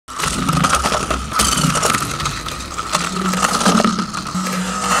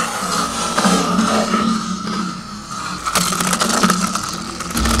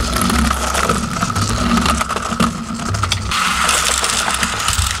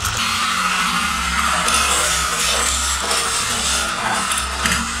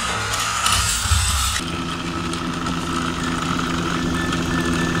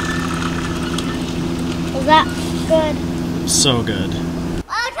So good. Welcome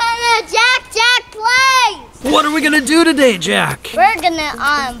to JackJackPlays! What are we gonna do today, Jack? We're gonna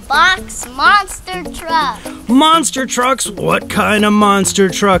unbox monster trucks. Monster trucks? What kind of monster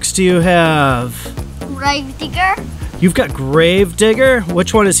trucks do you have? Grave digger. You've got Grave Digger?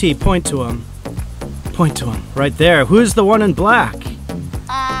 Which one is he? Point to him. Point to him. Right there. Who's the one in black?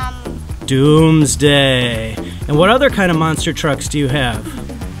 Doomsday. And what other kind of monster trucks do you have?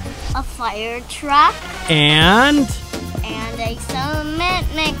 A fire truck. And A cement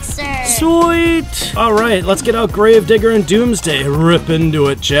mixer. sweet! Alright, let's get out Grave Digger and Doomsday. Rip into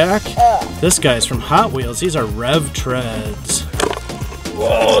it, Jack. This guy's from Hot Wheels. These are Rev Treads.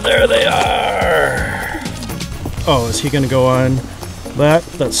 Whoa, there they are! Oh, is he gonna go on that?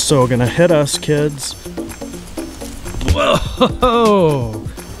 That's so gonna hit us, kids. Whoa!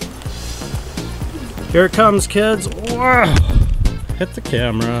 Here it comes, kids. Whoa. Hit the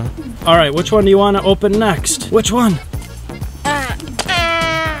camera. Alright, which one do you want to open next? Which one?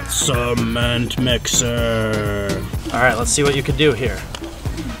 Cement mixer. Alright, let's see what you can do here.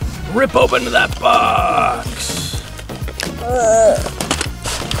 Rip open that box.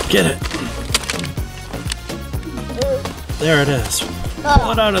 Get it. There it is.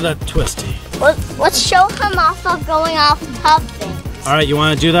 Pull it out of that twisty. Let's show him off of going off tub things. Alright, you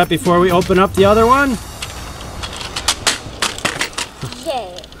want to do that before we open up the other one?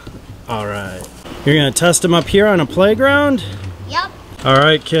 Yeah. Alright. You're going to test them up here on a playground? Yep.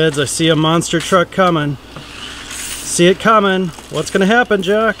 Alright, kids, I see a monster truck coming. See it coming. What's going to happen,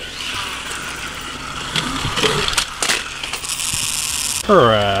 Jack?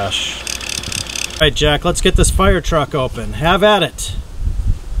 Crash. Alright, Jack, let's get this fire truck open. Have at it.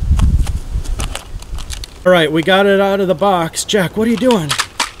 Alright, we got it out of the box. Jack, what are you doing?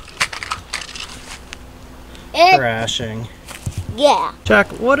 Crashing. Yeah. Jack,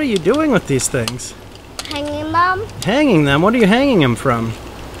 what are you doing with these things? Hanging them. Hanging them? What are you hanging them from?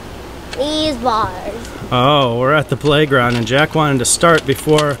 These bars. Oh, we're at the playground and Jack wanted to start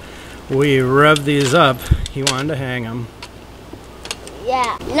before we rev these up. He wanted to hang them.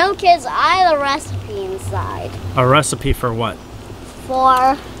 Yeah. No, kids, I have a recipe inside. A recipe for what?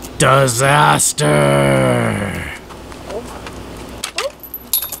 For disaster.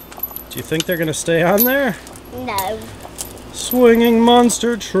 Do you think they're gonna stay on there? no. Swinging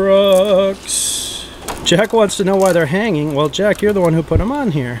monster trucks. Jack wants to know why they're hanging. Well, Jack, you're the one who put them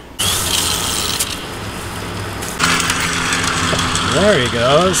on here. There he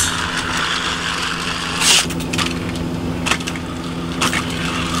goes.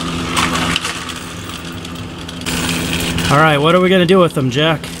 Alright, what are we going to do with them,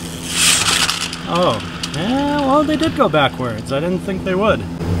 Jack? Oh, yeah, well, they did go backwards. I didn't think they would.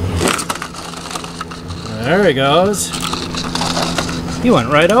 There he goes. He went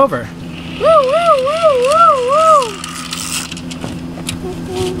right over. Woo, woo, woo, woo, woo.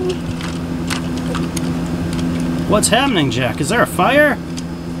 What's happening, Jack? Is there a fire?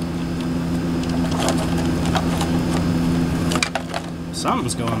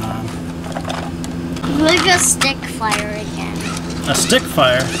 Something's going on. Like a stick fire again. A stick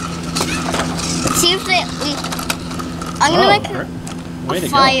fire? Let's see if I'm gonna make a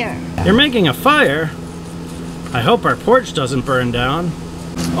fire. You're making a fire? I hope our porch doesn't burn down.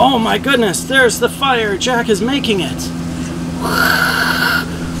 Oh my goodness, there's the fire. Jack is making it.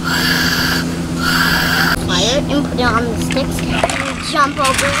 Fire and put it on the sticks and jump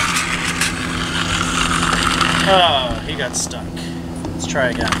over it. Oh, he got stuck. Let's try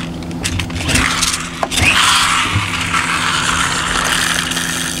again.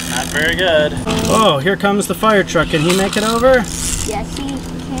 Not very good. Oh, here comes the fire truck. Can he make it over? Yes, he can.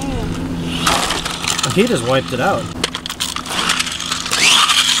 Oh, he just wiped it out.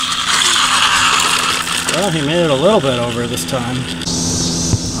 Well, he made it a little bit over this time.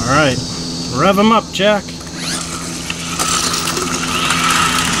 Alright, rev him up, Jack.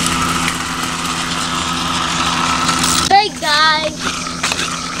 Big guy.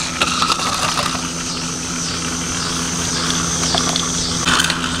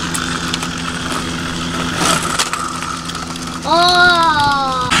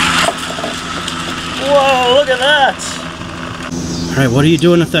 Oh! Whoa, look at that! Alright, what are you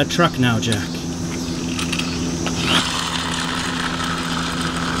doing with that truck now, Jack?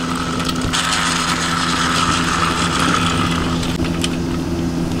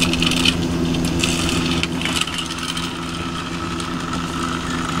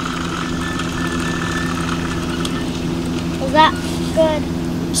 Is that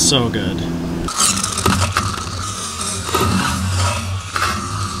good? So good.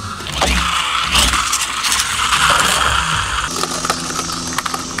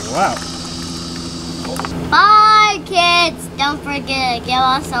 Bye, kids. don't forget to give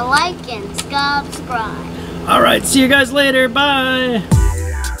us a like and subscribe. All right, see you guys later. Bye.